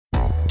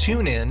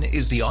TuneIn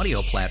is the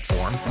audio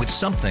platform with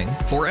something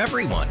for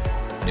everyone.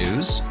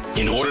 News.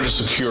 In order to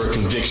secure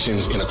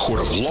convictions in a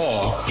court of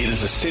law, it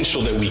is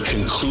essential that we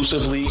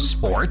conclusively.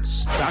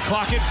 Sports. Shot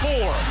clock at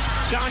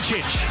 4.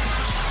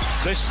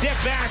 Doncic. The step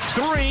back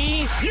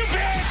 3. You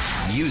bet.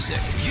 Music.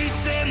 You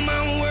set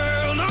my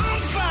world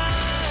on fire.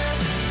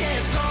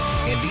 Yes,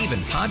 and even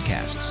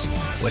podcasts.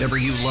 Whatever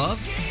you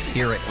love,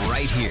 hear it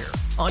right here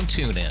on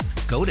TuneIn.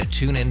 Go to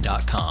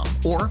TuneIn.com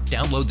or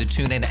download the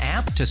TuneIn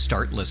app to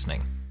start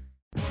listening.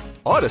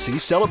 Odyssey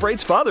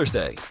celebrates Father's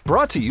Day,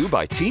 brought to you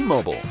by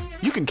T-Mobile.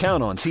 You can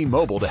count on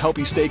T-Mobile to help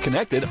you stay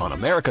connected on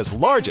America's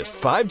largest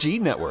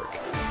 5G network.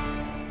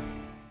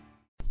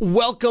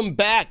 Welcome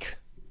back.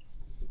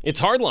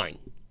 It's Hardline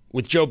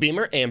with Joe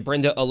Beamer and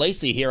Brenda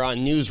Alesi here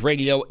on News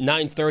Radio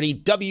 930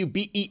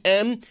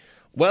 WBEM.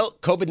 Well,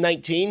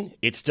 COVID-19,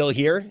 it's still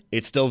here.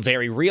 It's still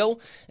very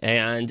real.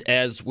 And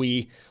as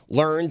we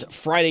learned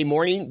Friday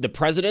morning, the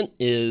president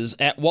is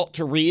at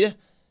Walter Reed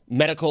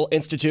Medical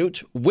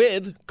Institute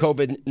with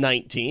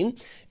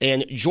COVID-19.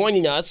 And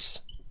joining us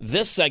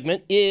this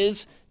segment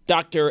is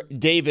Dr.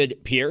 David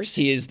Pierce.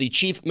 He is the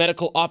Chief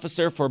Medical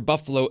Officer for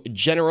Buffalo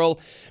General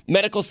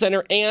Medical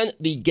Center and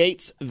the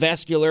Gates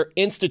Vascular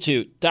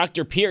Institute.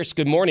 Dr. Pierce,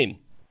 good morning.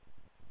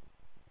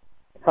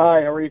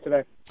 Hi, how are you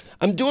today?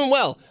 I'm doing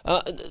well.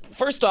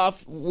 First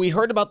off, we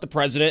heard about the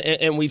president,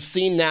 and we've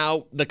seen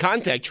now the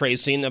contact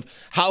tracing of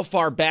how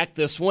far back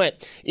this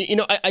went. You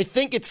know, I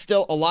think it's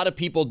still a lot of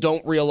people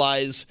don't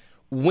realize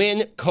when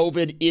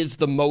COVID is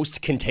the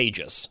most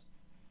contagious.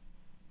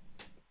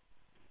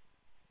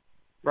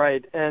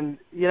 Right, and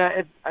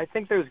I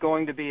think there's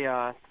going to be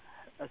a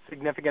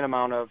significant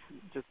amount of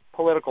just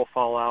political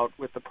fallout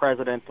with the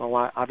president.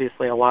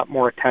 Obviously, a lot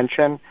more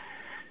attention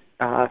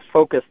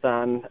focused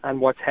on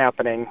what's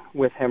happening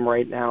with him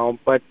right now.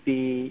 But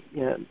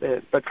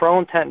but for all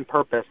intent and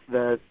purpose,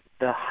 the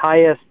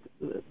highest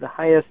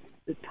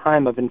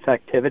time of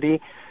infectivity.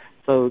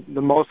 So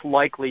the most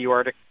likely you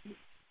are to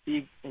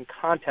be in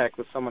contact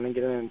with someone and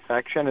get an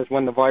infection is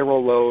when the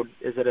viral load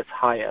is at its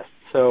highest.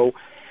 So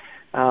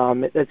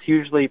it's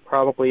usually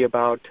probably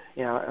about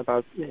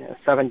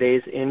 7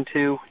 days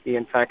into the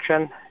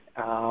infection.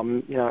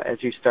 As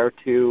you start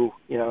to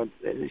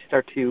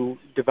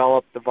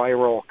develop the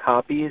viral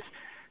copies,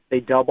 they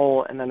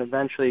double, and then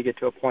eventually you get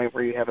to a point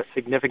where you have a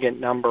significant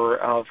number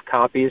of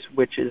copies,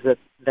 which is at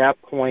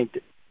that point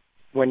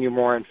when you're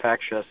more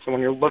infectious. So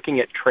when you're looking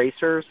at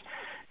tracers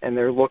and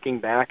they're looking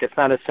back, it's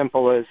not as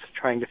simple as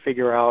trying to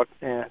figure out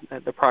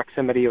the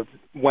proximity of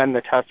when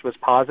the test was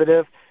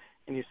positive,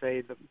 and you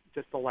say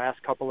just the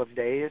last couple of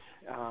days.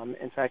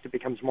 In fact, it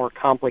becomes more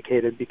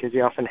complicated because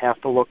you often have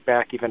to look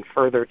back even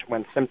further to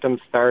when symptoms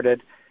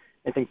started.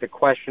 I think the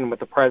question with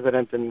the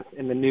president and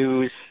in the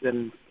news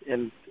and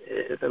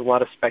there's a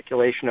lot of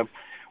speculation of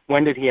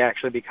when did he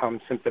actually become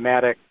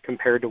symptomatic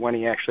compared to when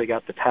he actually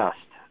got the test.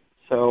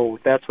 So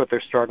that's what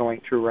they're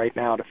struggling through right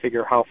now to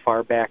figure how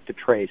far back to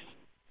trace.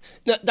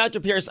 Now,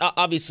 Dr. Pierce,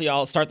 obviously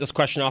I'll start this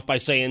question off by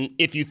saying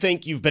if you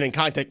think you've been in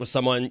contact with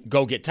someone,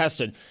 go get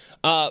tested.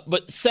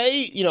 But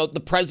say,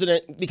 the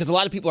president, because a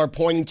lot of people are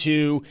pointing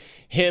to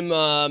him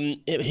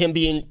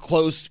being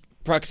close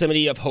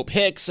proximity of Hope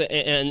Hicks.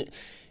 And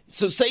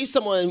so say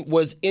someone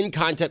was in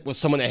contact with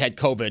someone that had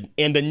COVID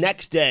and the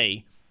next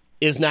day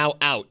is now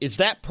out. Is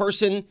that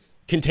person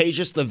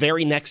contagious the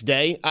very next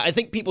day? I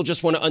think people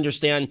just want to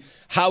understand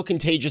how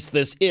contagious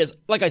this is.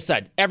 Like I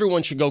said,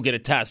 everyone should go get a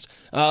test.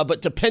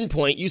 But to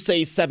pinpoint, you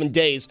say 7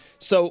 days.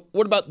 So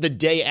what about the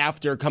day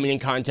after coming in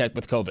contact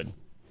with COVID?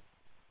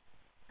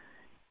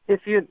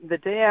 The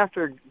day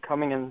after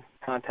coming in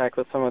contact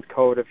with someone with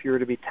COVID, if you were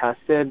to be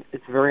tested,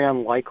 it's very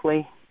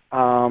unlikely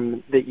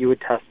that you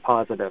would test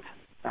positive.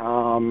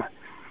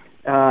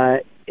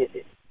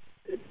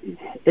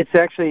 It's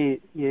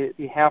actually,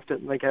 you have to,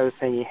 like I was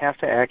saying, you have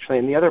to actually,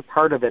 and the other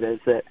part of it is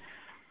that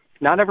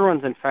not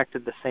everyone's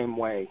infected the same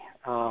way.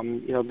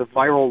 The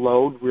viral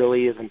load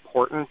really is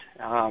important.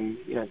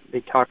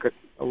 They talk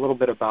a little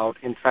bit about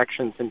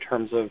infections in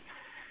terms of,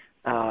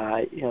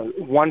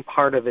 one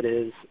part of it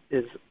is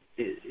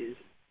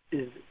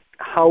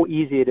how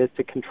easy it is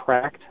to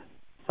contract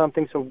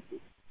something. So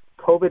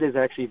COVID is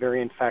actually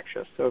very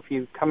infectious. So if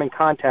you come in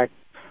contact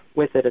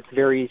with it, it's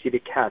very easy to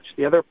catch.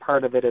 The other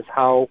part of it is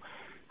how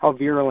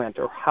virulent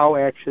or how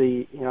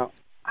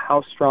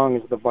strong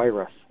is the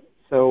virus.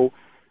 So,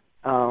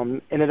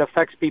 and it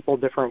affects people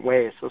different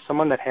ways. So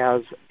someone that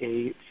has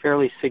a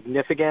fairly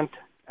significant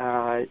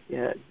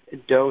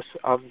dose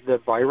of the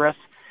virus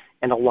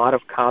and a lot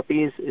of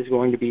copies is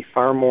going to be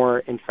far more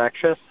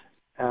infectious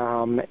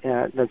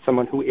than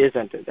someone who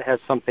isn't. It has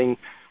something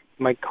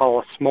you might call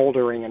a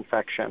smoldering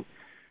infection.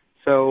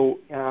 So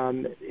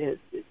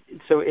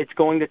it's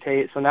going to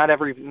take. So not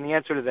every. And the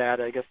answer to that,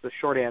 I guess, the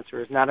short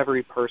answer is not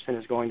every person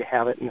is going to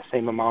have it in the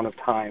same amount of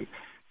time.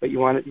 But you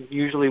want to,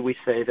 usually we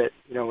say that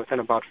within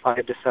about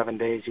 5 to 7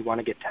 days you want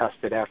to get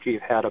tested after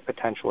you've had a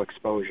potential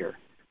exposure.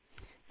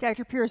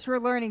 Dr. Pierce, we're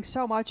learning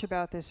so much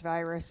about this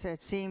virus.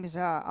 It seems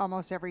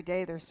almost every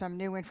day there's some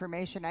new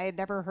information. I had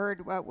never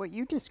heard what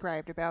you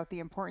described about the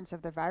importance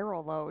of the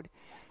viral load.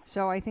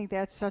 So I think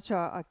that's such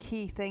a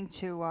key thing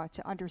to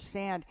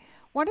understand.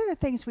 One of the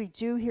things we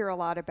do hear a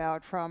lot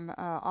about from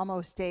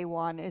almost day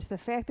one is the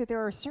fact that there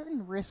are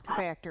certain risk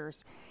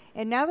factors.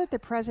 And now that the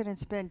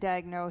president's been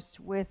diagnosed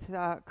with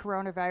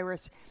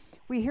coronavirus,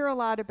 we hear a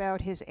lot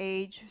about his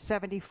age,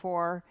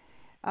 74,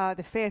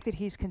 the fact that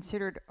he's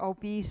considered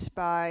obese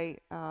by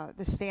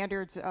the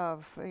standards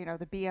of,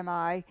 the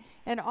BMI,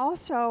 and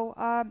also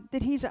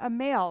that he's a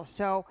male.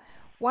 So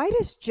why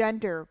does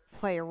gender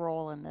play a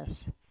role in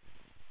this?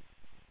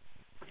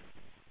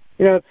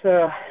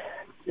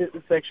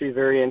 It's actually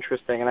very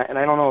interesting, and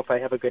I don't know if I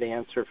have a good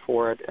answer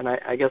for it. And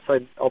I guess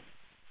I'll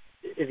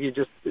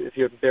if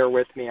you bear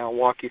with me, I'll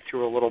walk you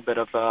through a little bit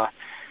of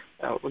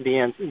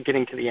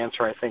getting to the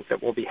answer. I think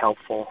that will be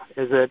helpful.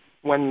 Is that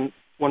when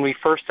we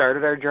first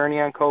started our journey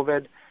on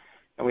COVID,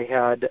 and we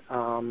had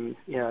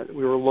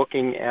we were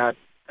looking at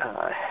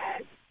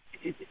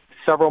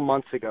several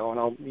months ago,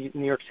 and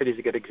New York City is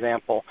a good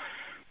example.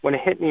 When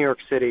it hit New York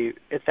City,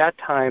 at that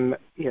time,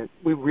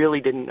 we really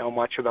didn't know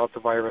much about the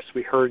virus.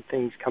 We heard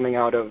things coming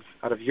out of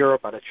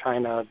Europe, out of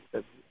China.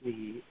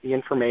 The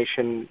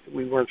information,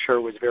 we weren't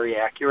sure was very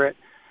accurate.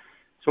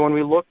 So when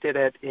we looked at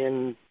it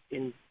in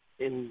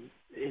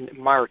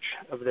March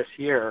of this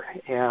year,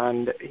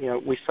 and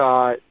we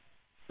saw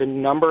the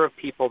number of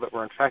people that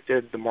were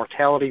infected, the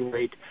mortality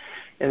rate,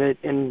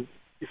 and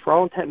for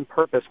all intent and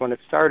purpose, when it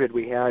started,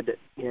 we had,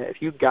 if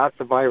you got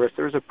the virus,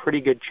 there was a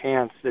pretty good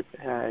chance that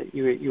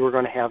you were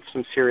going to have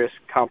some serious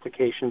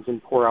complications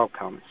and poor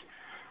outcomes.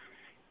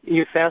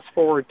 You fast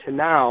forward to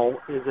now,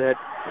 is that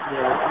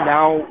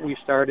now we've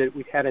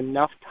had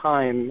enough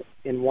time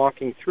in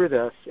walking through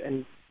this,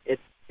 and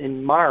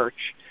in March,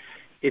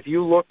 if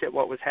you looked at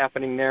what was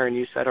happening there and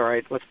you said, all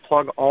right, let's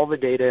plug all the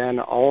data in,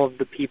 all of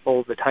the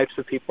people, the types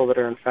of people that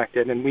are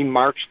infected, and we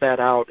march that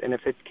out, and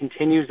if it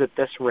continues at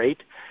this rate,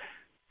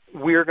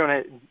 we're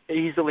going to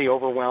easily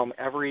overwhelm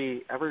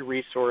every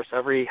resource,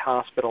 every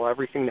hospital,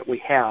 everything that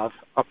we have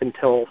up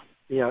until,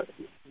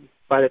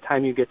 by the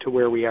time you get to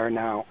where we are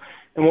now.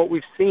 And what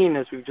we've seen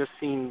is we've just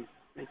seen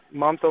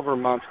month over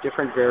month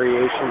different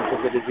variations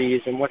of the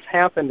disease. And what's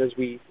happened is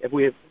we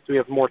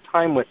have more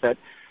time with it,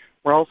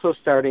 we're also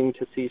starting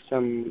to see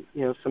some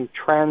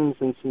trends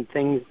and some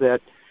things that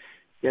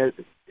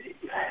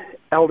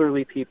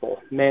elderly people,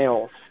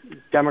 males,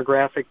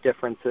 demographic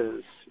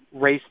differences,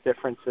 race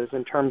differences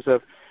in terms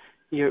of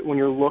when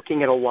you're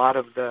looking at a lot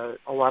of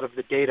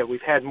the data.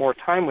 We've had more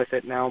time with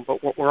it now,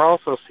 but what we're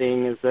also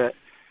seeing is that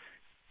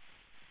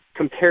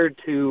compared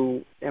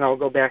to, and I'll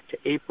go back to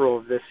April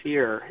of this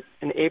year.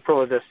 In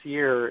April of this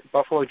year,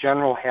 Buffalo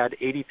General had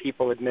 80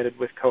 people admitted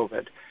with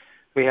COVID.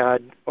 We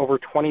had over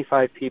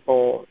 25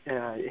 people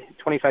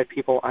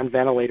on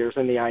ventilators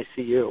in the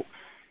ICU.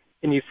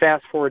 And you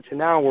fast forward to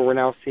now, where we're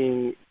now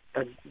seeing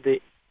the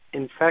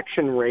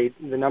infection rate,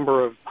 the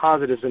number of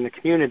positives in the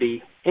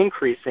community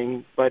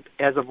increasing. But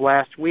as of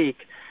last week,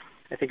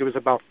 I think it was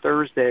about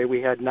Thursday,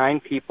 we had 9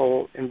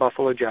 people in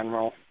Buffalo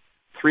General,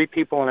 3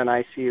 people in an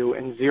ICU,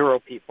 and 0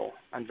 people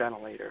on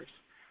ventilators.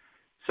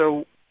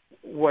 So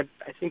what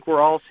I think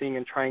we're all seeing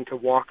and trying to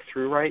walk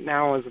through right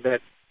now is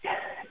that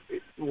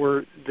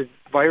the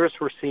virus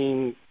we're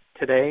seeing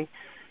today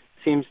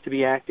seems to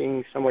be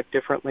acting somewhat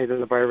differently than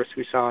the virus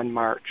we saw in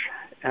March.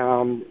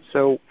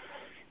 So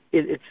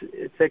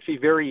it's actually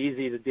very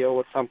easy to deal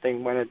with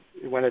something when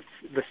it's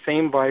the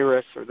same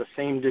virus or the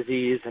same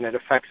disease and it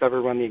affects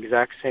everyone the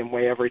exact same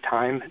way every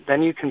time.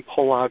 Then you can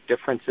pull out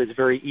differences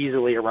very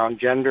easily around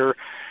gender,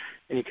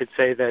 and you could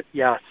say that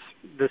yes,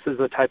 this is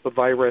a type of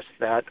virus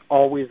that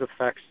always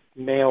affects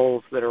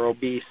males that are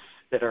obese,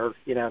 that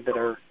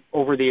are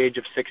over the age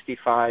of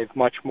 65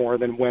 much more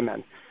than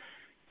women.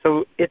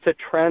 So it's a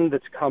trend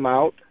that's come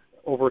out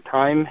over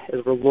time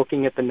as we're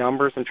looking at the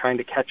numbers and trying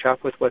to catch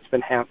up with what's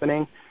been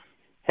happening.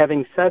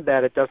 Having said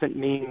that, it doesn't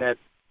mean that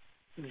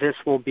this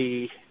will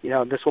be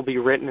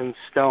written in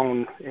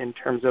stone in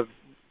terms of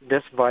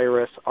this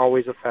virus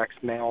always affects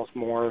males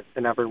more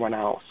than everyone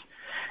else.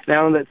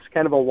 Now, that's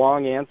kind of a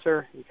long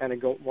answer, and kind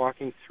of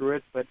walking through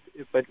it, but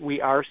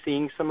we are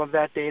seeing some of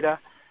that data.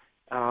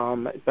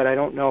 But I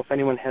don't know if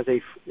anyone has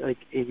a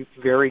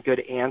very good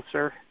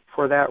answer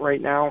for that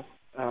right now.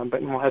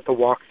 But we'll have to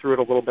walk through it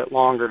a little bit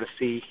longer to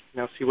see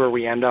where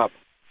we end up.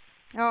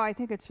 Oh, I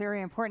think it's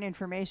very important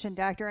information,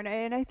 Doctor.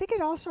 And I think it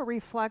also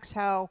reflects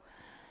how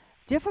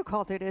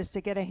difficult it is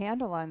to get a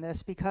handle on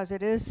this, because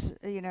it is,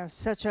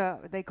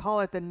 they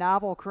call it the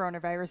novel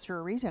coronavirus for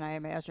a reason, I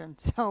imagine.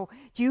 So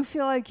do you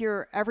feel like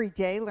you're every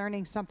day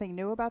learning something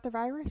new about the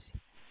virus?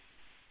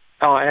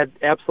 Oh,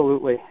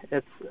 absolutely.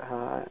 It's,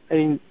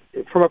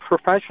 from a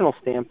professional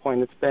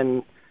standpoint,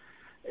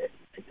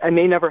 I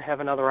may never have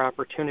another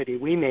opportunity.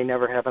 We may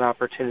never have an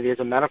opportunity as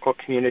a medical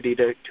community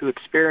to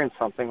experience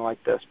something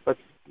like this. But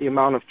the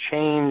amount of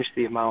change,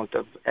 the amount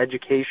of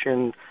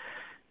education,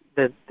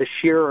 the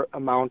sheer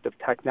amount of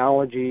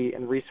technology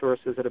and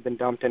resources that have been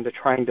dumped into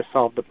trying to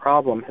solve the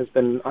problem has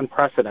been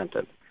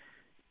unprecedented.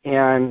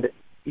 And,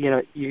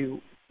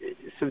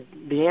 so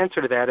the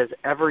answer to that is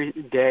every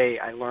day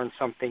I learn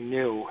something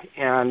new.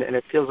 And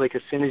it feels like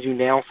as soon as you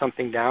nail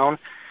something down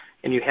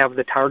and you have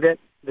the target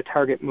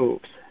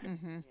moves.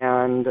 Mm-hmm.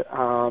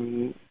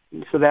 And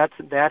so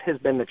that has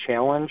been the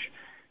challenge.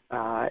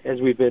 As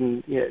we've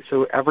been,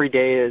 so every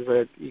day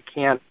you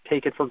can't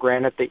take it for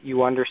granted that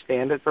you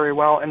understand it very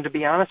well. And to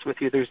be honest with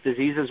you, there's the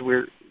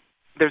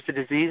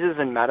diseases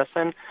in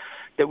medicine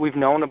that we've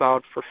known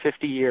about for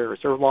 50 years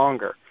or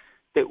longer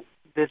that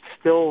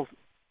still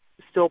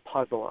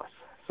puzzle us.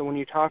 So when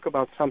you talk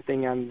about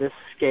something on this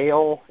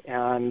scale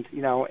and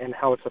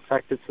how it's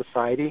affected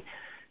society,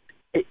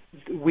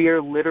 we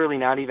are literally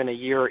not even a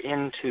year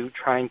into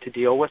trying to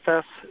deal with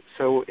this.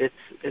 So it's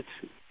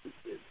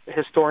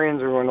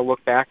historians are going to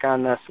look back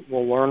on this.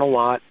 We'll learn a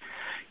lot,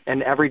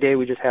 and every day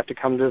we just have to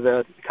come to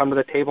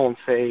the table and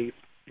say,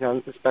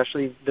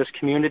 especially this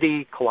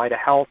community, Kaleida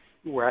Health,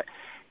 we're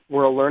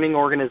a learning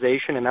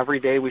organization, and every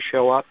day we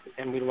show up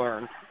and we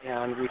learn,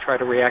 and we try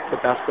to react the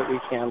best that we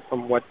can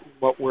from what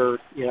we're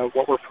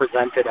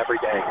presented every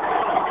day.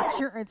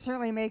 Sure, it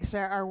certainly makes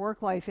our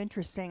work life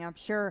interesting, I'm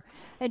sure.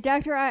 And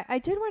Doctor, I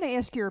did want to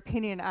ask your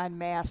opinion on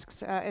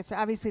masks. It's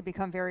obviously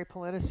become very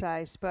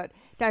politicized, but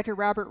Dr.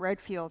 Robert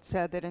Redfield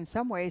said that in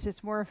some ways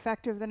it's more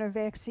effective than a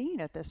vaccine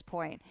at this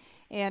point.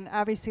 And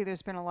obviously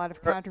there's been a lot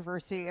of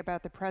controversy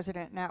about the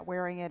president not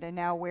wearing it and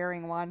now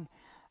wearing one.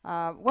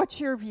 What's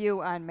your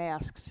view on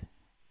masks?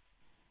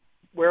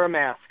 Wear a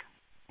mask,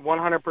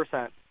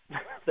 100%.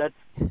 That's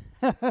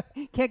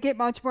can't get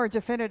much more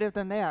definitive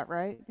than that,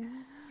 right?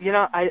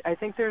 I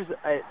think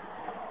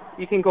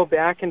you can go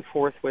back and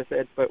forth with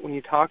it, but when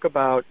you talk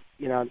about,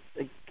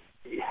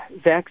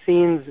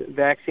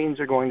 vaccines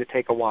are going to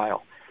take a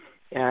while.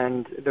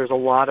 And there's a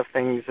lot of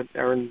things that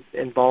are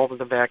involved with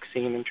the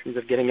vaccine in terms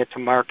of getting it to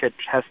market,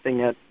 testing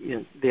it,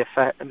 the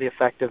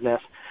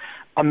effectiveness.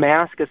 A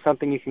mask is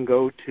something you can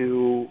go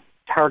to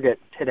Target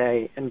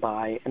today and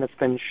buy, and it's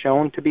been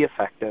shown to be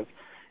effective.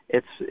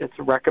 It's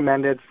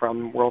recommended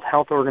from World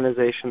Health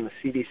Organization, the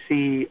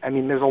CDC. I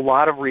mean, there's a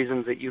lot of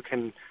reasons that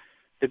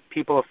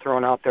people have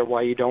thrown out there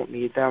why you don't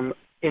need them.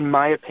 In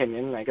my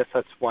opinion, I guess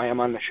that's why I'm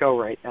on the show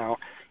right now,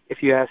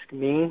 if you ask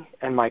me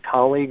and my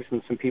colleagues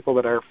and some people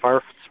that are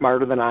far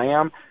smarter than I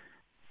am,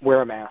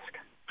 wear a mask.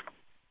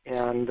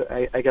 And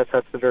I guess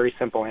that's the very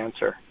simple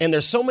answer. And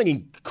there's so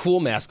many cool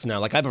masks now.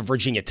 Like I have a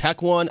Virginia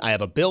Tech one, I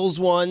have a Bills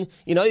one.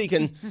 You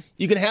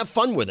can have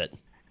fun with it.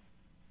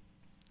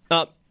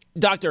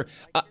 Doctor,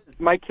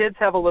 my kids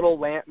have a little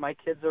my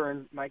kids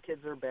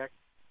are back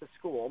to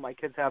school. My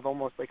kids have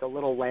almost like a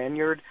little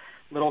lanyard,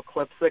 little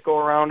clips that go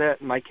around it.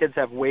 And my kids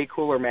have way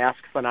cooler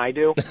masks than I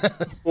do.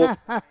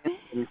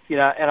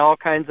 And all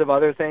kinds of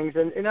other things.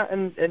 And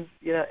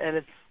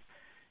it's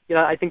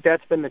I think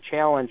that's been the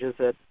challenge is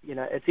that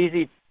it's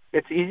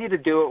easy to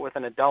do it with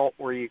an adult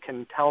where you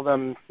can tell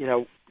them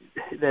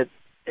that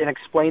and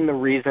explain the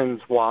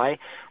reasons why.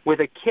 With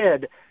a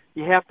kid,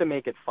 you have to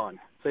make it fun.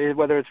 So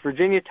whether it's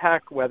Virginia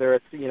Tech, whether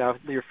it's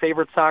your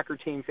favorite soccer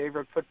team,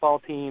 favorite football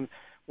team,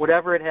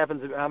 whatever it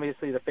happens,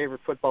 obviously the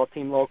favorite football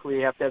team locally,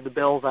 you have to have the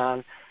Bills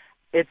on.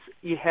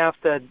 You have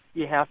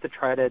to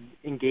try to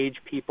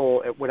engage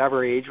people at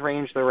whatever age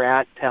range they're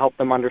at to help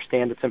them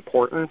understand it's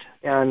important.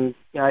 And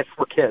it's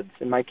for kids,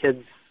 and my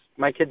kids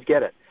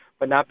get it,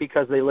 but not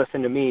because they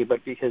listen to me,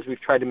 but because we've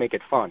tried to make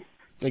it fun.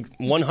 Like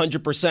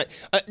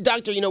 100%.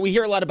 Doctor, we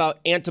hear a lot about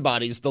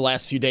antibodies the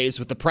last few days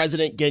with the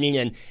president getting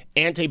an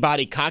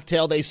antibody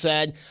cocktail, they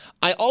said.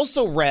 I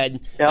also read...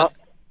 Yeah.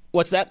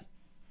 What's that?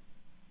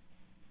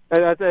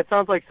 That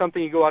sounds like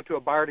something you go out to a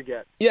bar to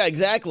get. Yeah,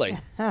 exactly.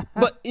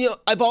 But,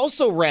 I've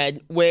also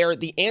read where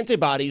the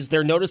antibodies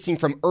they're noticing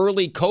from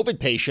early COVID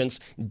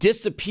patients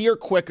disappear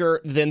quicker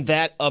than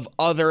that of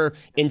other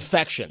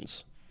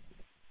infections.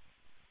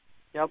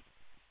 Yep.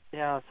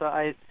 Yeah, so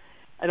I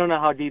don't know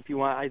how deep you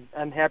want.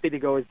 I'm happy to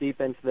go as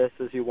deep into this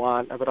as you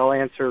want, but I'll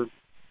answer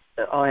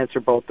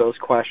both those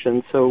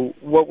questions. So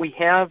what we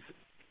have,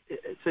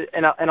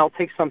 and I'll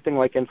take something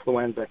like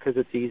influenza because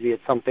it's easy.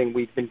 It's something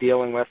we've been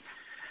dealing with.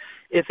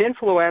 If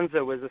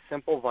influenza was a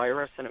simple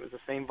virus and it was the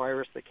same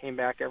virus that came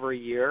back every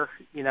year,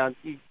 you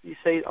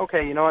say,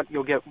 okay, you know what,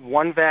 you'll get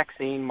one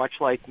vaccine, much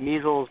like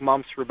measles,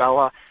 mumps,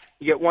 rubella.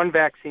 You get one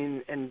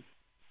vaccine, and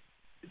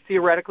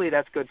theoretically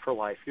that's good for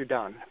life. You're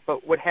done.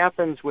 But what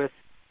happens with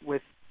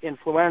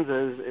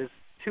influenza is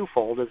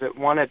twofold. Is it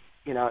one, it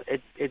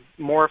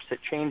morphs, it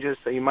changes,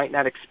 so you might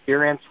not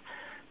experience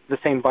the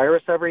same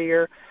virus every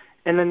year.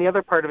 And then the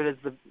other part of it is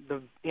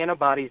the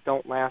antibodies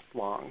don't last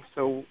long.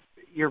 So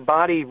your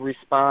body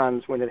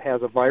responds when it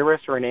has a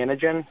virus or an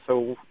antigen.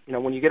 So,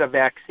 when you get a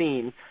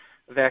vaccine,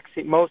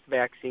 most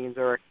vaccines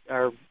are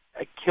a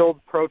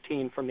killed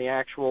protein from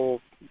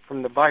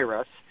the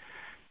virus,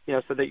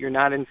 so that you're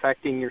not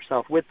infecting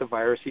yourself with the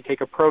virus. You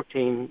take a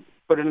protein,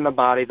 put it in the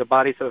body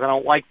says, I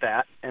don't like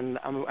that, and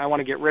I want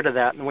to get rid of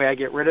that. And the way I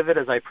get rid of it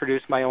is I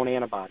produce my own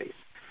antibodies.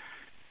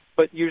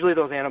 But usually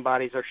those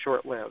antibodies are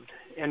short-lived.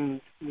 And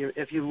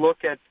if you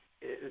look at,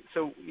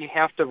 so you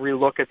have to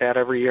relook at that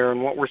every year.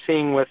 And what we're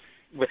seeing with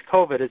with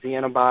COVID is the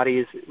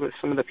antibodies with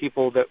some of the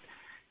people that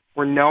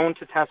were known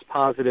to test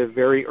positive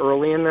very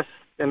early in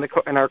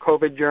our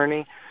COVID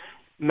journey.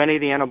 Many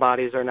of the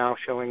antibodies are now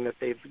showing that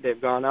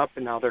they've gone up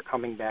and now they're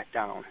coming back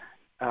down.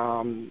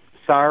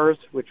 SARS,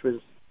 which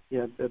was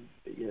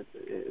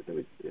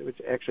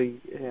which actually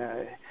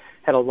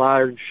had a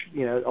large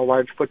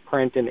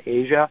footprint in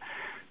Asia.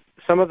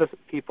 Some of the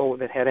people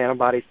that had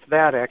antibodies to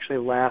that actually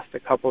last a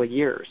couple of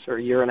years or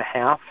a year and a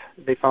half.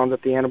 They found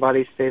that the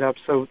antibodies stayed up.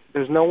 So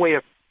there's no way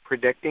of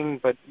predicting,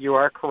 but you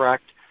are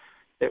correct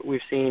that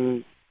we've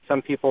seen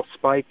some people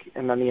spike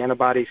and then the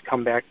antibodies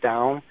come back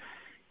down.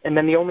 And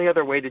then the only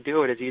other way to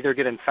do it is either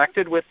get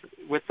infected with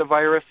the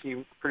virus,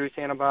 you produce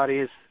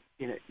antibodies,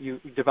 you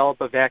develop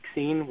a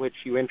vaccine, which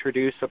you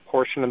introduce a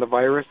portion of the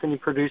virus and you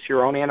produce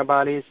your own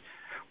antibodies,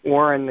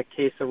 or in the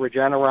case of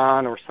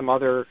Regeneron or some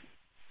other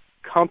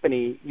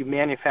company, you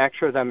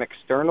manufacture them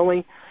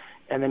externally,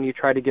 and then you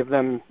try to give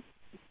them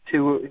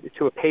to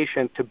a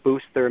patient to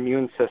boost their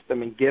immune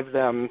system and give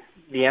them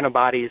the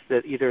antibodies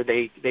that either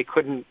they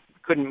couldn't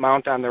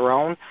mount on their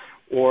own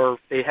or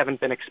they haven't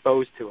been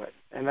exposed to it.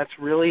 And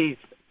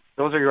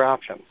those are your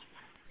options.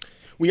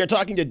 We are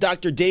talking to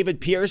Dr. David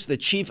Pierce, the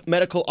Chief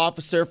Medical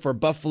Officer for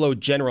Buffalo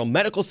General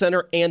Medical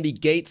Center and the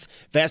Gates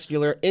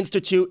Vascular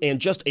Institute. And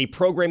just a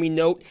programming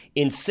note,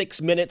 in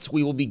 6 minutes,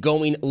 we will be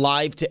going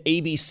live to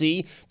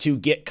ABC to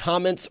get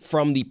comments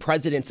from the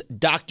president's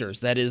doctors.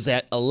 That is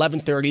at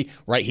 11:30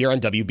 right here on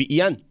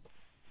WBEN.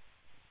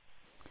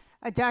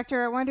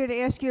 Doctor, I wanted to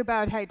ask you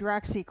about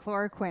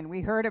hydroxychloroquine.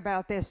 We heard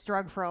about this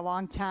drug for a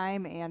long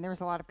time, and there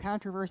was a lot of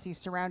controversy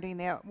surrounding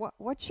that.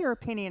 What's your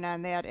opinion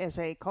on that as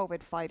a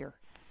COVID fighter?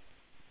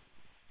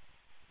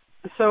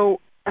 So,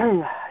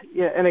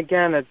 and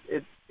again,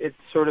 it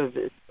sort of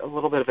a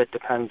little bit of it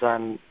depends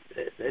on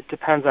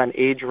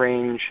age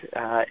range.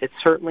 It's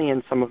certainly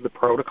in some of the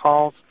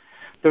protocols.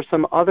 There's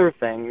some other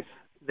things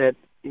that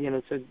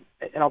and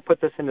I'll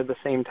put this into the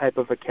same type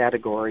of a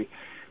category.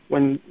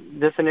 When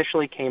this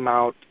initially came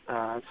out,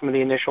 some of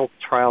the initial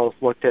trials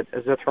looked at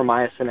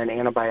azithromycin, an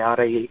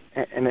antibiotic,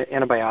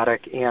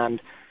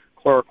 and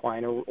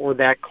chloroquine, or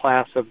that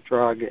class of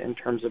drug in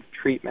terms of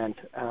treatment.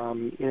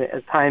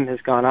 As time has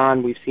gone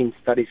on, we've seen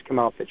studies come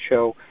out that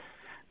show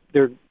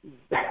they're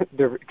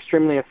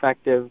extremely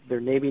effective. They're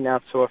maybe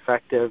not so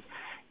effective,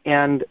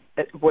 and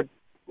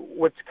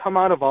what's come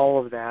out of all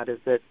of that is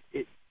that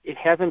it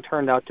hasn't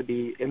turned out to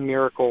be a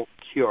miracle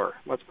cure.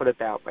 Let's put it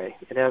that way.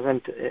 It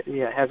hasn't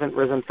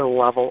risen to the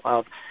level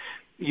of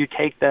you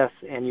take this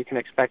and you can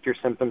expect your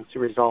symptoms to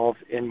resolve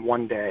in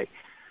one day.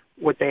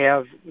 What they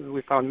have,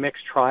 we found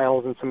mixed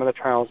trials, and some of the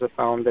trials have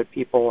found that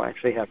people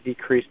actually have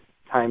decreased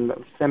time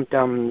of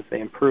symptoms, they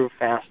improve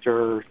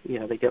faster,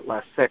 they get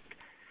less sick.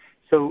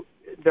 So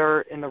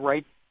they're in the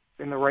right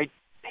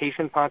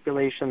patient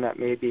population that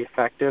may be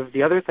effective.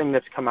 The other thing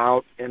that's come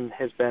out and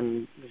has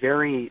been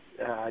very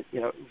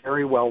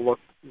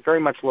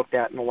much looked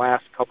at in the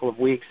last couple of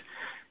weeks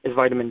is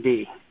vitamin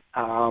D.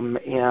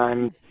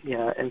 And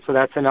so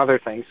that's another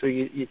thing. So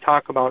you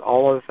talk about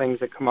all of the things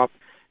that come up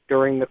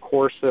during the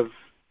course of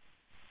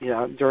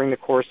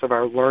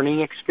our learning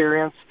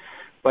experience.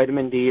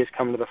 Vitamin D has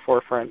come to the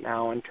forefront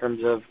now in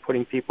terms of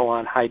putting people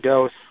on high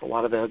dose. A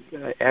lot of the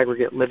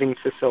aggregate living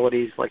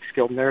facilities like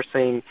skilled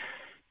nursing,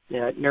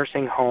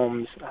 nursing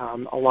homes,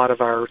 a lot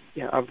of our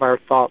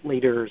thought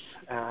leaders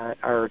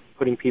are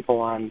putting people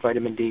on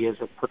vitamin D as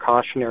a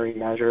precautionary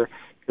measure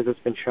because it's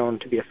been shown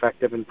to be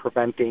effective in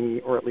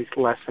preventing or at least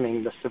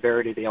lessening the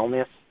severity of the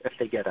illness if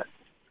they get it.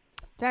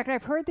 Doctor,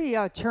 I've heard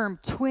the term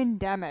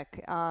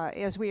twindemic.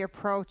 As we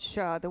approach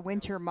the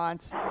winter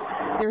months,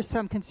 there's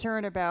some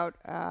concern about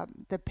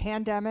the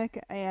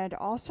pandemic and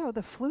also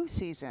the flu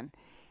season.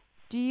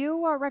 Do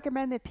you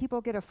recommend that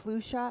people get a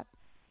flu shot?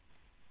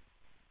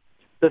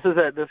 This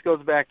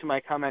goes back to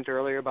my comment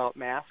earlier about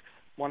masks.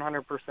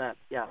 100%,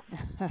 yes.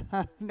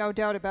 No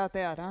doubt about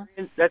that, huh?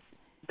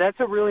 It's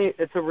a really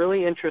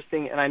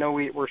interesting, and I know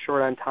we're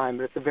short on time,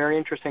 but it's a very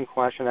interesting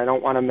question. I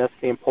don't want to miss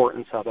the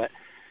importance of it.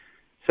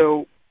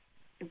 So,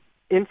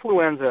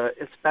 influenza,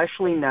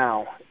 especially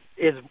now,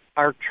 is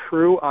our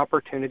true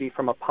opportunity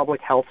from a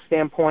public health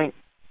standpoint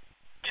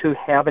to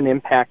have an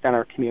impact on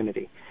our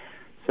community.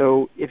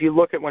 So if you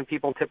look at when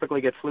people typically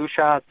get flu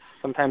shots,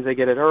 sometimes they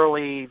get it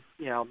early.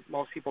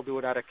 Most people do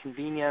it out of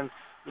convenience.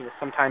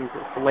 Sometimes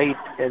it's late.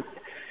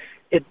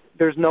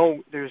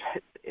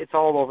 It's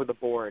all over the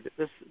board.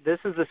 This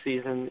is the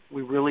season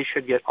we really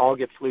should all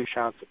get flu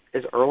shots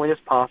as early as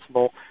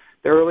possible.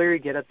 The earlier you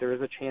get it, there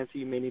is a chance that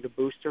you may need a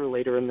booster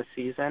later in the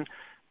season.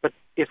 But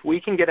if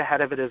we can get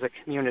ahead of it as a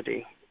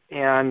community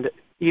and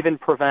even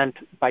prevent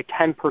by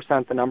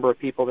 10% the number of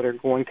people that are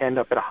going to end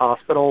up at a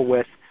hospital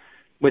with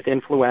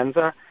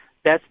influenza,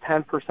 that's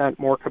 10%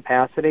 more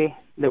capacity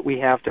that we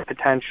have to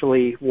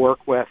potentially work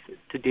with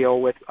to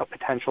deal with a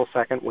potential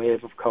second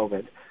wave of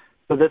COVID.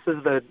 So this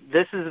is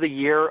the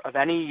year of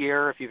any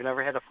year. If you've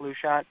never had a flu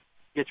shot,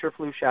 get your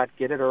flu shot,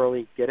 get it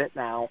early, get it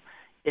now.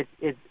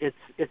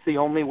 It's the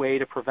only way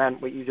to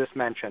prevent what you just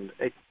mentioned,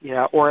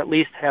 or at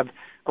least have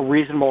a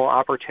reasonable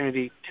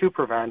opportunity to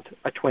prevent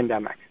a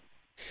twindemic.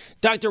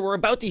 Doctor, we're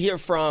about to hear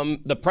from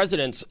the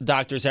president's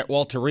doctors at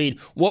Walter Reed.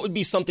 What would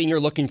be something you're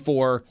looking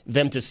for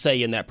them to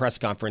say in that press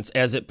conference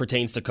as it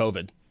pertains to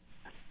COVID?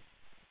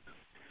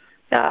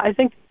 Yeah, I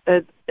think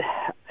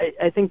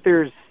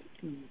there's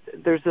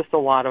just a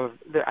lot of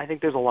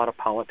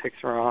politics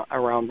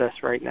around this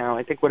right now.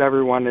 I think what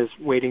everyone is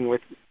waiting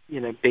with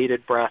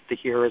bated breath to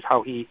hear is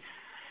how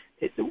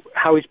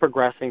he's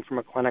progressing from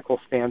a clinical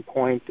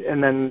standpoint,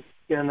 and then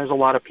there's a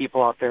lot of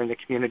people out there in the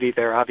community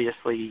that are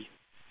obviously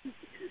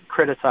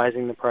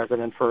criticizing the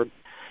president for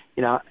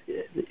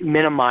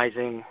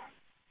minimizing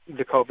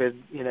the COVID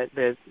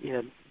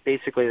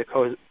basically the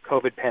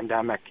COVID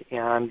pandemic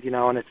and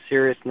and its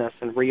seriousness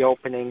and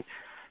reopening.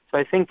 So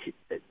I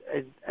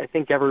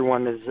think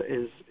everyone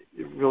is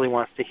really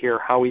wants to hear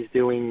how he's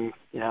doing,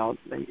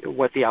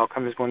 what the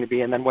outcome is going to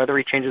be, and then whether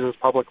he changes his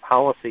public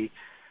policy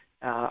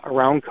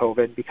around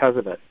COVID because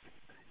of it.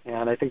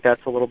 And I think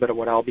that's a little bit of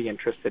what I'll be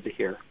interested to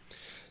hear.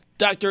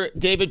 Dr.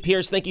 David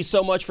Pierce, thank you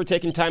so much for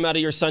taking time out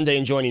of your Sunday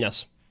and joining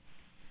us.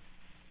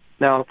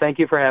 No, thank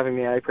you for having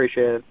me. I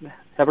appreciate it.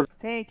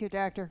 Thank you,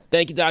 Doctor.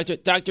 Thank you, Doctor.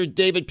 Dr.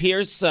 David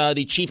Pierce,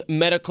 the Chief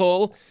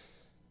Medical,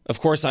 of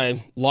course,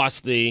 I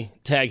lost the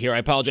tag here. I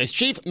apologize.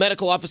 Chief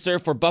Medical Officer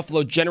for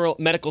Buffalo General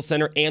Medical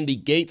Center and the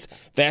Gates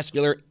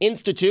Vascular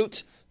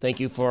Institute. Thank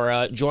you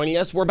for joining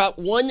us. We're about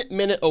 1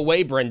 minute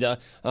away, Brenda,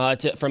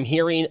 from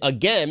hearing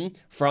again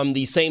from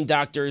the same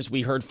doctors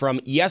we heard from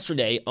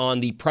yesterday on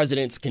the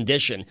president's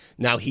condition.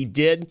 Now, he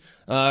did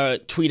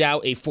tweet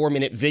out a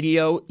 4-minute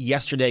video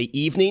yesterday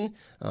evening.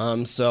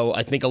 So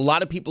I think a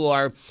lot of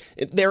people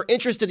they're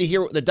interested to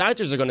hear what the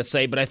doctors are going to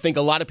say, but I think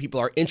a lot of people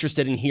are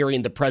interested in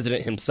hearing the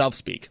president himself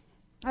speak.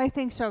 I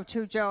think so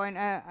too, Joe. And,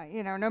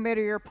 no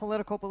matter your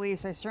political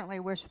beliefs, I certainly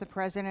wish the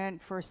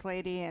president, First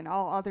Lady, and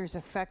all others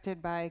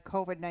affected by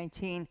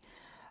COVID-19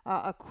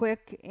 a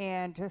quick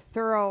and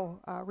thorough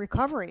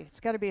recovery. It's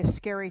got to be a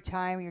scary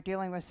time. You're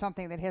dealing with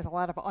something that has a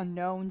lot of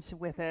unknowns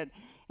with it.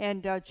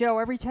 And, Joe,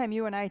 every time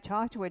you and I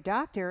talk to a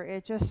doctor,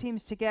 it just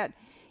seems to get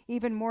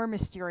even more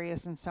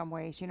mysterious in some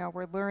ways.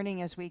 We're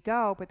learning as we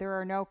go, but there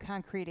are no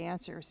concrete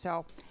answers.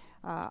 So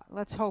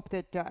let's hope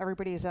that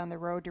everybody is on the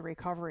road to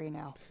recovery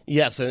now.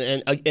 Yes,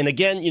 and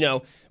again,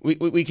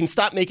 we can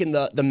stop making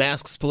the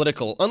masks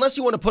political. Unless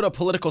you want to put a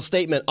political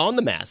statement on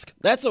the mask,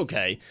 that's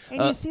okay.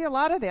 And you see a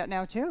lot of that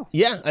now, too.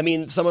 Yeah, I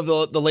mean, some of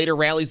the later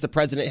rallies the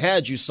president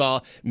had, you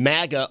saw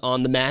MAGA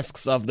on the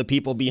masks of the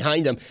people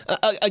behind him.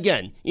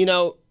 Again,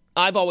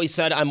 I've always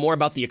said I'm more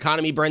about the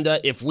economy, Brenda.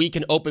 If we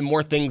can open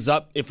more things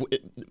up,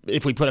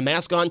 if we put a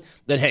mask on,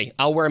 then, hey,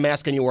 I'll wear a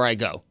mask anywhere I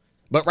go.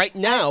 But right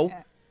now,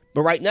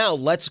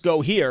 let's go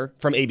hear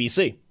from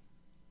ABC.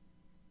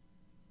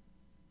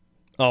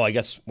 Oh, I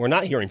guess we're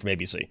not hearing from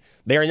ABC.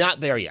 They are not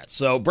there yet.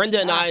 So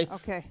Brenda and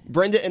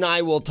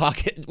I will talk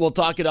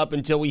it up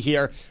until we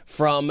hear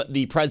from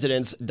the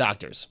president's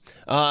doctors.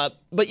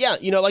 But yeah,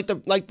 like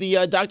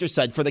the doctor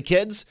said, for the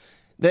kids,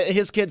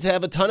 his kids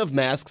have a ton of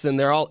masks, and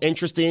they're all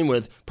interesting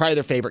with probably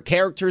their favorite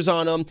characters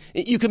on them.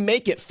 You can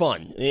make it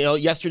fun.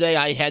 Yesterday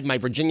I had my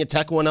Virginia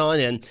Tech one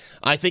on, and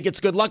I think it's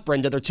good luck,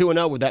 Brenda. They're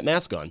 2-0 with that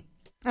mask on.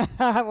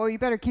 Well, you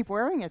better keep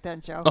wearing it then,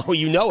 Joe. Oh,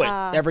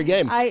 it every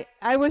game.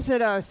 I was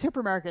at a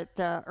supermarket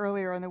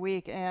earlier in the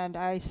week, and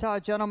I saw a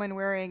gentleman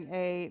wearing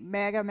a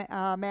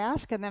MAGA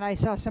mask, and then I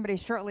saw somebody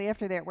shortly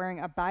after that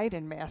wearing a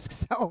Biden mask.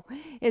 So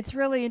it's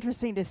really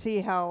interesting to see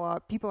how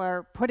people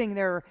are putting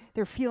their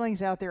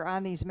feelings out there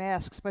on these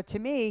masks. But to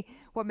me,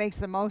 what makes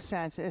the most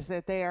sense is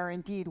that they are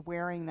indeed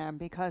wearing them,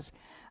 because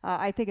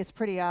I think it's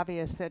pretty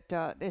obvious that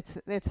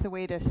it's the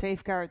way to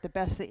safeguard the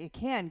best that you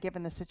can,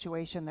 given the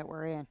situation that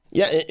we're in.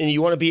 Yeah, and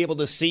you want to be able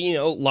to see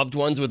loved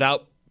ones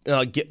without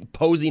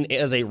posing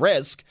as a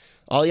risk.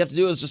 All you have to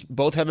do is just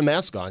both have a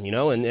mask on,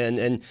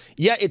 and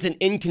yeah, it's an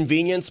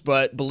inconvenience,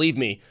 but believe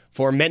me,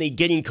 for many,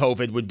 getting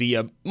COVID would be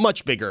a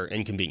much bigger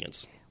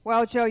inconvenience.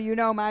 Well, Joe, you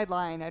know my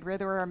line. I'd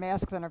rather wear a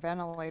mask than a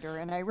ventilator,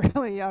 and I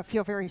really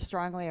feel very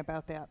strongly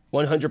about that.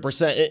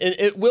 100%.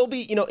 It will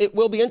be, it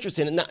will be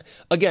interesting. And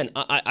again,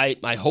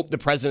 I hope the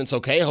president's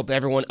okay. I hope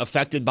everyone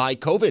affected by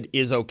COVID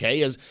is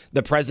okay, as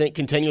the president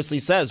continuously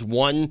says,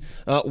 one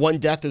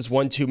death is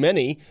one too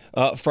many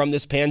from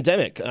this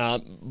pandemic.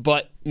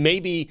 But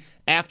maybe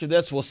after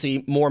this, we'll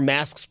see more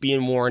masks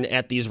being worn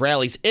at these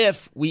rallies,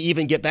 if we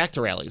even get back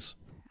to rallies.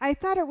 I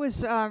thought it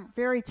was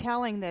very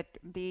telling that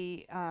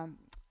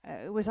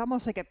it was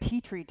almost like a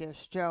petri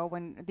dish, Joe,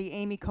 when the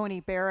Amy Coney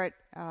Barrett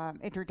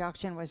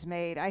introduction was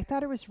made. I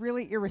thought it was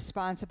really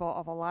irresponsible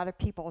of a lot of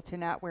people to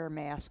not wear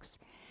masks.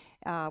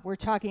 We're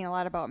talking a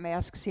lot about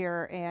masks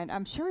here, and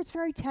I'm sure it's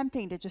very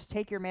tempting to just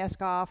take your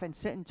mask off and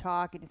sit and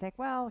talk, and you think,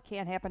 well, it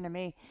can't happen to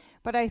me.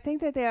 But I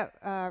think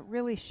that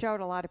really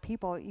showed a lot of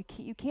people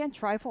you can't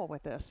trifle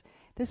with this.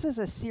 This is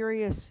a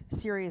serious,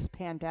 serious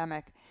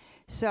pandemic.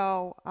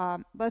 So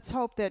let's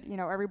hope that,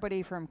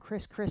 everybody from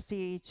Chris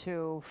Christie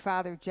to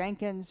Father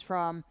Jenkins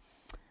from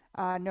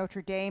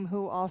Notre Dame,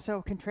 who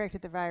also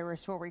contracted the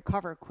virus, will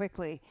recover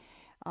quickly.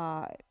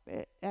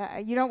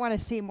 You don't want to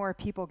see more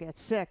people get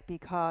sick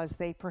because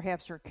they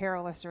perhaps were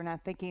careless or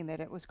not thinking that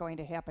it was going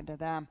to happen to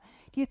them.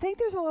 Do you think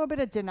there's a little bit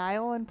of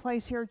denial in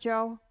place here,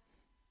 Joe?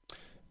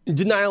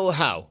 Denial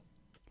how?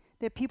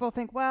 That people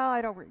think, well,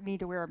 I don't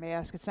need to wear a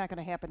mask. It's not going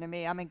to happen to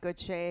me. I'm in good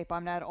shape.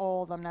 I'm not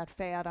old. I'm not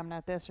fat. I'm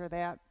not this or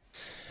that.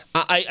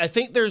 I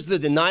think there's the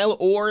denial,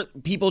 or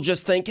people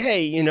just think,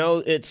 hey,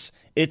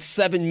 it's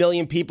 7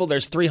 million people.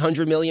 There's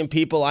 300 million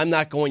people. I'm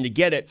not going to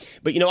get it.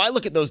 But, I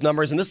look at those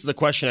numbers, and this is a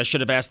question I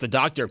should have asked the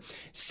doctor.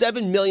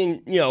 7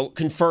 million,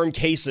 confirmed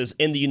cases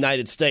in the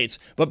United States.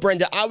 But,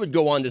 Brenda, I would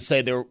go on to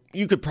say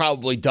you could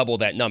probably double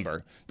that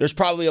number. There's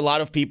probably a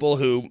lot of people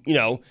who,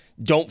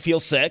 don't feel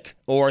sick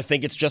or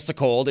think it's just a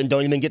cold and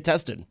don't even get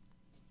tested.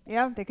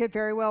 Yeah, they could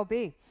very well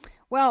be.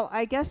 Well,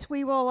 I guess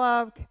we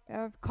will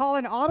call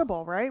an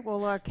audible, right?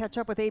 We'll catch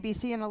up with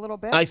ABC in a little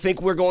bit. I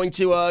think we're going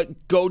to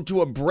go to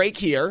a break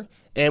here.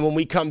 And when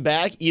we come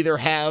back, either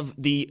have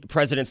the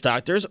president's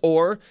doctors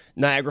or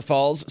Niagara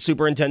Falls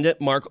Superintendent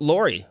Mark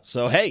Laurie.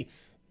 So, hey,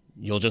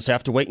 you'll just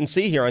have to wait and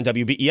see here on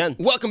WBEN.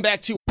 Welcome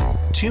back to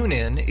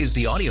TuneIn is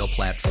the audio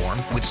platform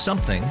with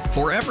something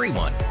for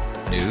everyone.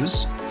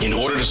 News. In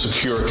order to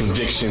secure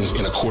convictions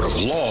in a court of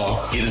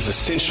law, it is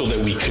essential that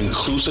we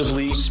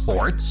conclusively.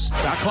 Sports.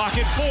 Shot clock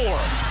at 4.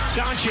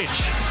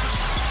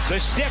 Doncic. The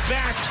step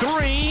back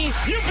 3.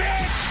 You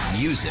bet.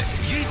 Music.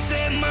 You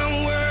set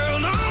my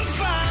world on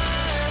fire.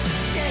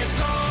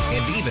 Yes,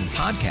 and even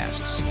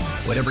podcasts.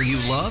 Whatever you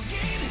love,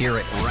 hear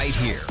it right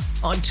here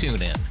on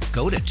TuneIn.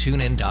 Go to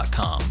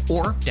TuneIn.com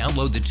or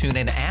download the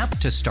TuneIn app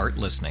to start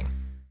listening.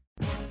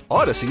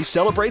 Odyssey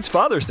celebrates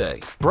Father's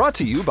Day, brought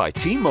to you by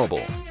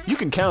T-Mobile. You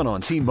can count on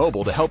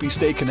T-Mobile to help you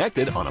stay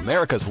connected on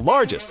America's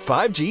largest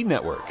 5G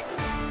network.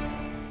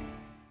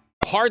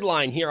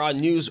 Hardline here on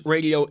News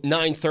Radio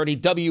 930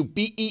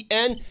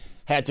 WBEN.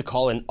 Had to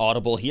call an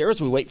audible here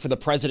as we wait for the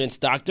president's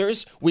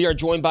doctors. We are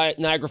joined by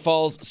Niagara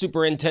Falls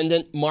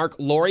Superintendent Mark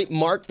Laurie.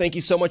 Mark, thank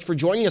you so much for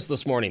joining us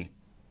this morning.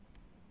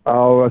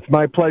 Oh, it's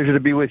my pleasure to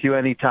be with you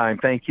anytime.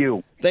 Thank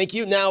you. Thank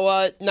you.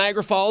 Now,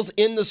 Niagara Falls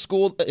in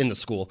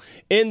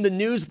the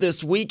news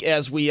this week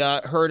as we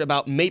heard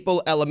about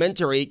Maple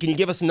Elementary. Can you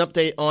give us an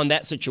update on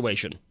that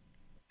situation?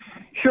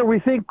 Sure. We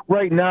think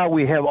right now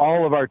we have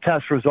all of our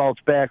test results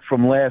back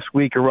from last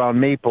week around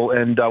Maple,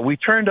 and we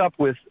turned up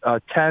with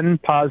 10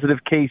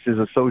 positive cases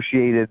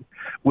associated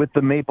with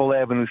the Maple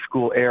Avenue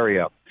School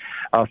area.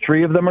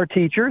 3 of them are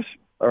teachers.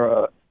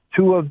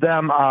 2 of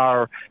them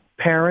are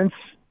parents.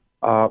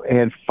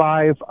 And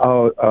 5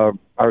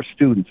 are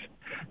students.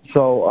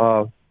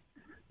 So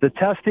the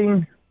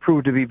testing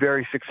proved to be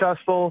very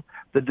successful.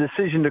 The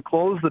decision to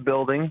close the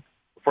building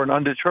for an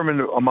undetermined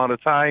amount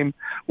of time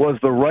was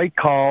the right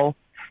call.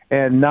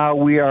 And now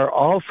we are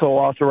also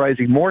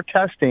authorizing more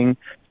testing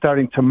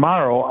starting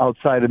tomorrow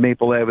outside of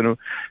Maple Avenue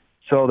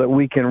so that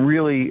we can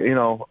really,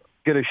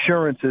 get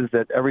assurances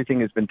that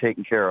everything has been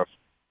taken care of.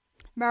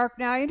 Mark,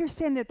 now I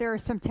understand that there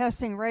is some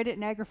testing right at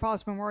Niagara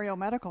Falls Memorial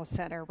Medical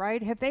Center,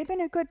 right? Have they been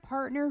a good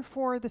partner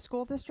for the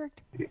school district?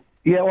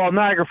 Yeah, well,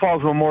 Niagara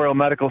Falls Memorial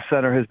Medical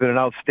Center has been an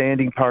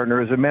outstanding partner.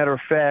 As a matter of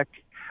fact,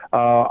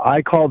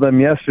 I called them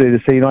yesterday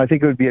to say, I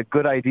think it would be a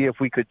good idea if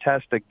we could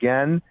test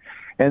again.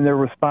 And their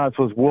response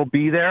was, we'll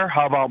be there.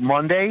 How about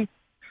Monday?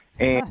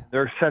 And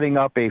they're setting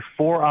up a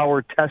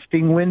 4-hour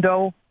testing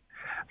window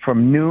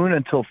from noon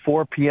until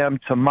 4 p.m.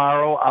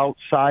 tomorrow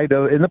outside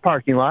in the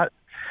parking lot.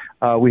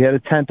 We had a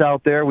tent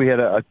out there. We had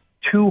a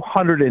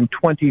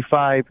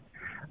 225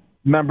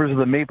 members of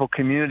the Maple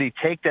community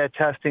take that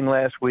testing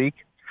last week.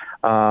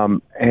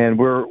 And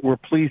we're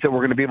pleased that we're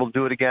going to be able to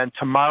do it again.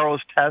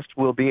 Tomorrow's test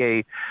will be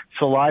a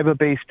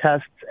saliva-based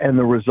test, and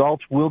the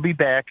results will be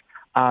back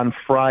on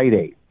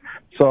Friday.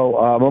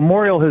 So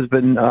Memorial has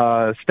been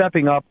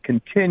stepping up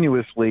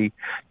continuously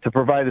to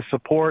provide a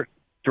support,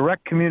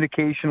 direct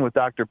communication with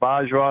Dr.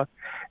 Bajwa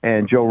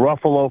and Joe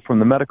Ruffalo from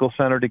the medical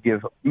center to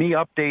give me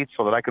updates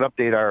so that I could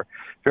update our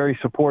very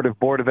supportive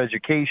Board of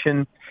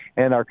Education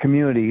and our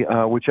community,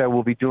 which I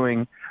will be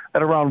doing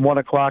at around 1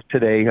 o'clock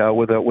today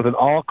with an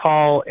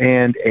all-call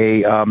and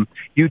a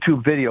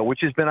YouTube video, which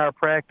has been our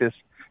practice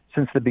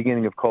since the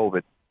beginning of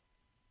COVID.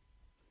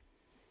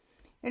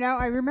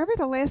 I remember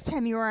the last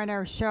time you were on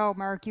our show,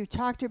 Mark, you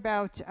talked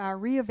about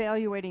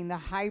reevaluating the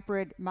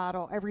hybrid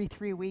model every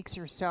 3 weeks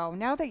or so.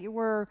 Now that you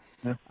were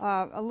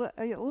a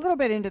little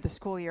bit into the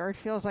school year, it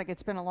feels like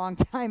it's been a long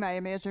time, I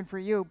imagine, for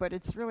you, but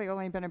it's really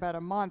only been about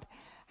a month.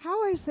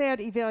 How has that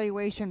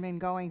evaluation been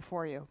going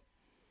for you?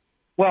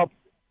 Well,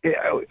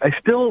 I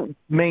still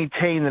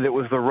maintain that it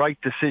was the right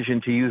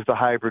decision to use the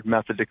hybrid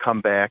method to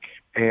come back,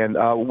 and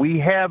we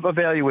have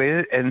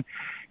evaluated, and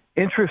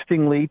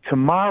interestingly,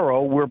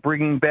 tomorrow we're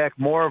bringing back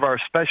more of our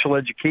special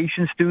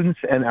education students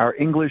and our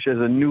English as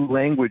a new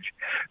language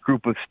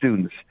group of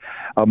students.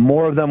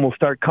 More of them will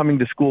start coming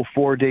to school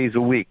 4 days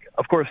a week.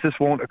 Of course, this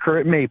won't occur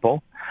at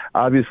Maple.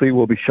 Obviously,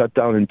 we'll be shut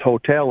down in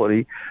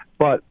totality.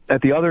 But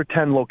at the other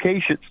 10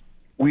 locations,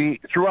 we,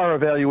 through our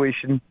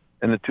evaluation,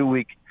 and the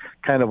 2-week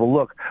kind of a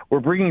look. We're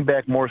bringing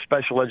back more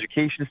special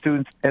education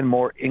students and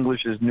more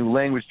English as new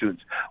language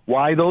students.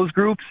 Why those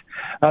groups?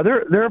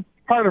 They're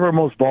part of our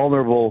most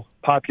vulnerable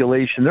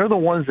population. They're the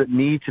ones that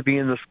need to be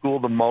in the school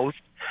the most.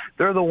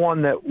 They're the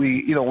one that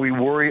we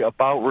worry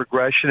about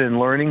regression and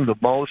learning the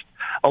most,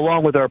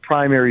 along with our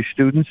primary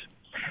students.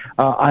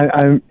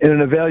 I'm in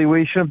an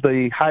evaluation of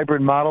the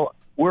hybrid model.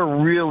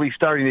 We're really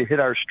starting to hit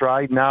our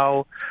stride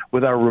now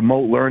with our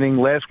remote learning.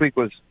 Last week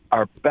was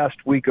our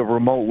best week of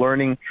remote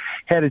learning.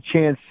 I had a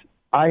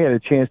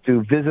chance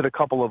to visit a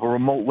couple of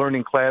remote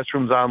learning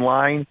classrooms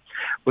online.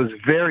 Was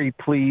very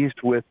pleased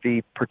with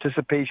the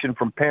participation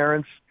from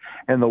parents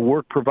and the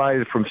work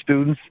provided from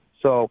students.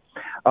 So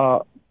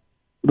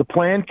the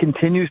plan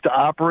continues to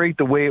operate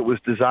the way it was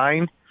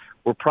designed.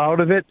 We're proud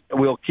of it.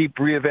 We'll keep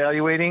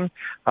reevaluating,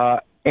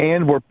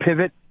 and we'll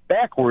pivot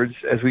backwards,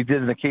 as we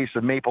did in the case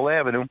of Maple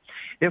Avenue,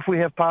 if we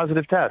have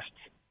positive tests.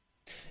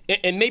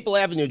 And Maple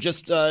Avenue,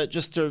 just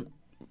to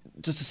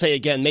say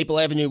again, Maple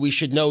Avenue, we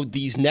should know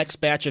these next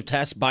batch of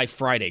tests by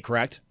Friday,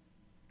 correct?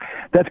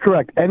 That's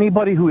correct.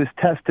 Anybody who is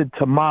tested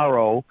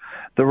tomorrow,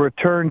 the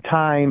return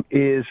time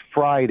is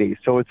Friday.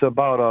 So it's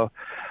about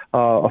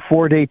a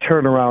 4-day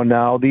turnaround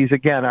now. These,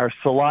 again, are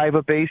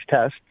saliva-based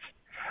tests.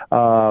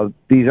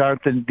 These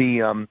aren't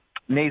the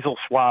nasal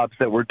swabs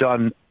that were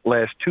done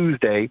last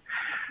Tuesday.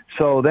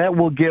 So that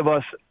will give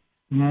us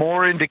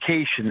more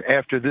indication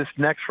after this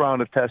next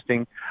round of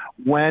testing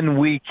when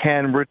we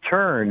can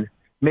return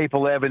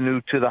Maple Avenue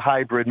to the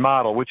hybrid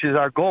model, which is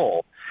our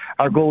goal.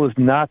 Our goal is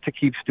not to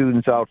keep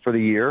students out for the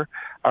year.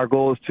 Our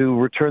goal is to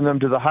return them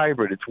to the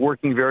hybrid. It's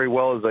working very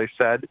well, as I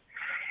said.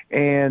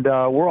 And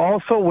we're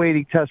also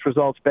waiting test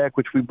results back,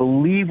 which we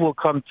believe will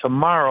come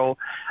tomorrow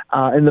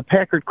in the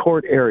Packard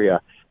Court area.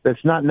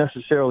 That's not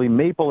necessarily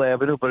Maple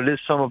Avenue, but it is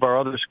some of our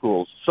other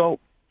schools. So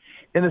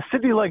in a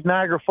city like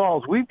Niagara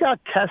Falls, we've got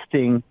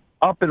testing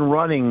up and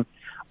running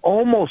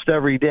almost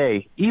every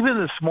day. Even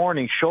this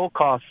morning,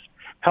 Sholkoff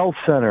Health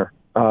Center,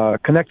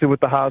 connected with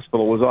the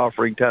hospital, was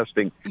offering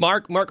testing.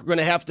 Mark, we're going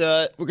to have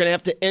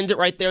to end it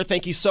right there.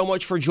 Thank you so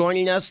much for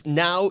joining us.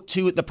 Now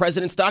to the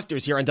President's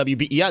Doctors here on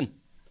WBEN.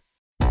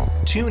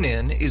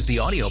 TuneIn is the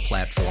audio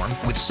platform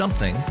with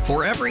something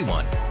for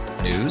everyone.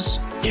 News.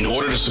 In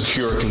order to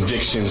secure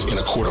convictions in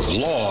a court of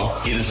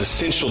law, it is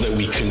essential that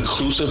we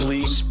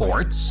conclusively.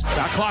 Sports.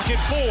 Got clock at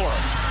 4.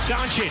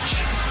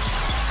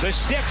 Doncic. The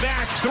step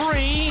back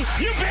 3.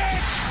 You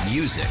bet.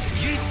 Music.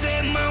 You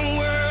set my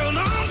world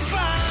on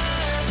fire.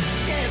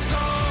 Yes,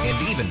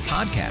 and even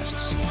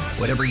podcasts.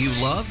 Whatever you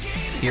love,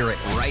 hear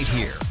it right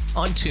here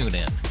on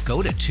TuneIn.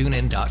 Go to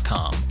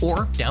TuneIn.com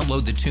or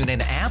download the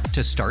TuneIn app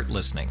to start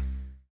listening.